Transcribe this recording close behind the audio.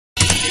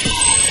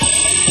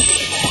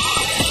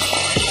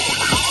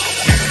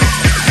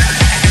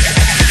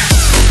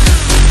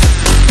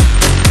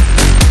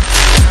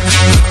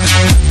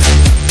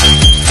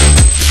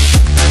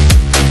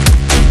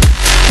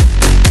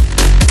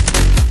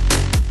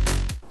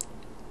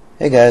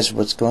Hey guys,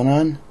 what's going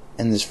on?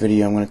 In this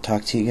video I'm going to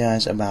talk to you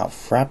guys about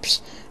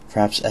Fraps.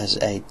 Fraps as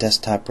a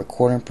desktop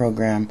recording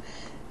program.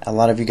 A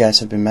lot of you guys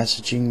have been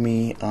messaging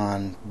me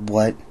on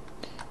what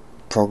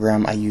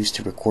program I use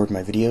to record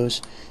my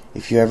videos.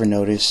 If you ever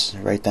notice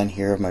right down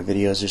here of my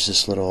videos, there's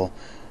this little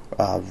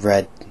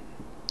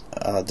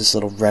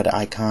red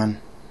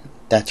icon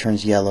that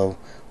turns yellow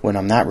when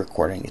I'm not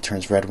recording. It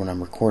turns red when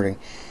I'm recording.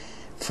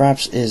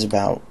 Fraps is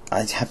about,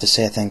 I have to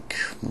say, I think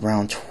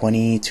around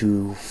 $20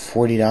 to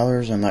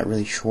 $40. I'm not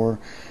really sure.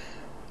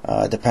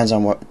 Depends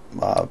on what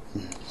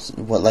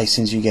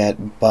license you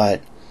get.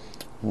 But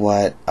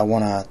what I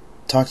want to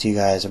talk to you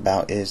guys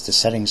about is the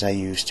settings I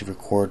use to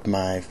record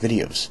my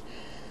videos.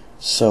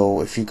 So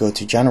if you go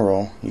to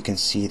General, you can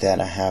see that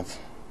I have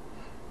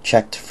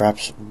checked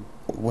Fraps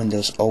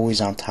Windows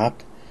always on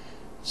top.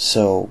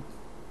 So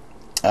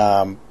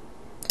as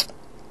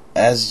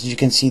you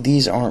can see,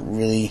 these aren't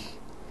really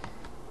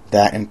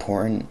that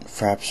important.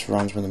 Fraps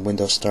runs when the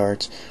window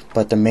starts,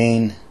 but the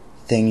main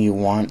thing you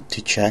want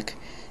to check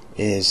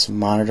is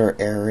monitor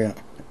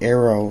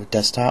arrow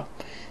desktop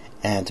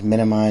and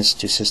minimize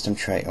to system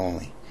tray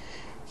only.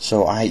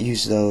 So I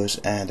use those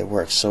and it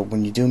works. So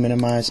when you do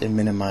minimize, it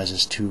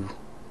minimizes to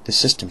the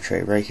system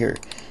tray right here,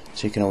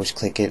 so you can always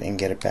click it and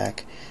get it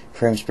back.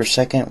 Frames per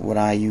second, what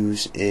I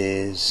use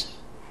is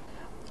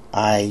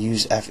I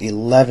use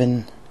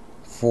F11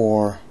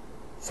 for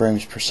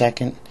frames per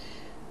second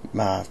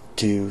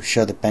to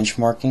show the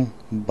benchmarking,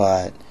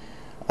 but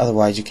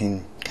otherwise you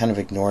can kind of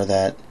ignore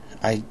that.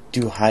 I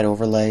do hide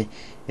overlay.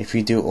 If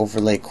you do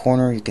overlay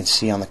corner, you can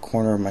see on the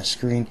corner of my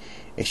screen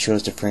it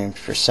shows the frames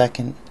per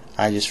second.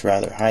 I just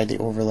rather hide the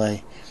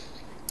overlay.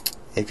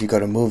 If you go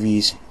to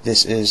movies,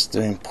 this is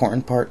the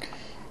important part.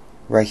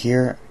 Right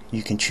here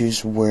you can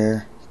choose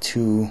where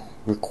to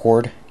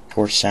record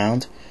your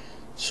sound.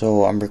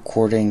 So I'm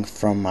recording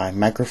from my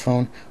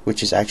microphone,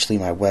 which is actually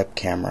my web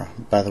camera,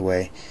 by the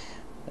way.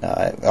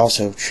 It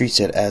also treats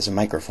it as a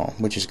microphone,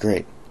 which is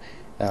great.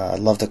 I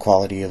love the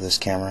quality of this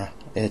camera.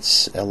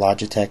 It's a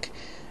Logitech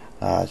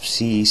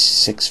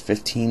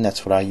C615,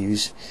 that's what I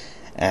use.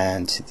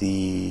 And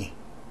the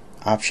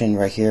option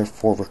right here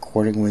for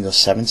recording Windows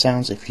 7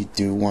 sounds, if you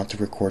do want to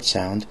record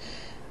sound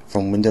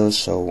from Windows,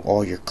 so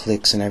all your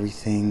clicks and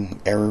everything,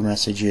 error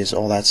messages,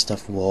 all that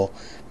stuff will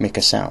make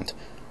a sound.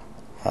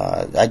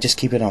 I just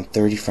keep it on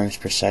 30 frames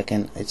per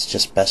second. It's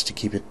just best to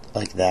keep it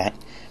like that.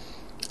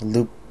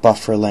 Loop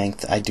buffer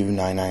length, I do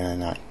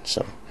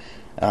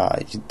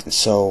 9999.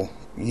 So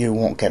you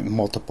won't get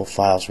multiple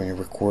files when you're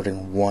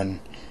recording one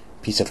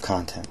piece of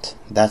content.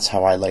 That's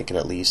how I like it,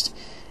 at least,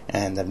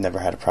 and I've never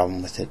had a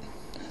problem with it.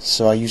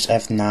 So I use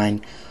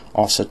F9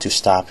 also to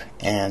stop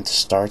and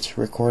start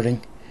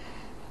recording.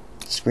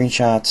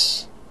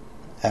 Screenshots,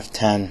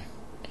 F10.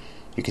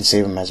 You can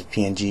save them as a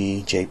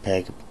PNG,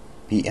 JPEG,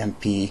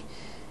 BMP,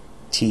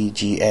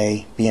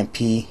 TGA.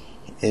 BMP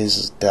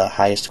is the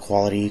highest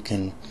quality you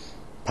can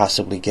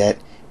possibly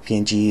get.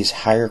 PNG is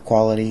higher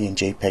quality and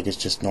JPEG is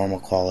just normal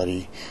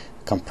quality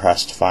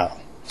compressed file.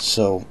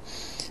 So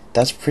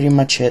that's pretty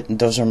much it.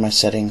 Those are my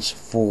settings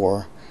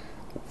for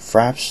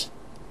Fraps.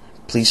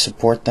 Please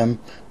support them.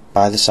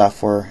 Buy the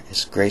software.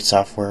 It's great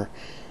software.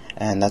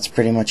 And that's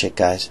pretty much it,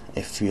 guys.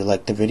 If you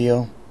like the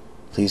video,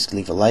 please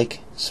leave a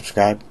like,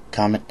 subscribe,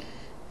 comment,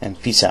 and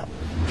peace out.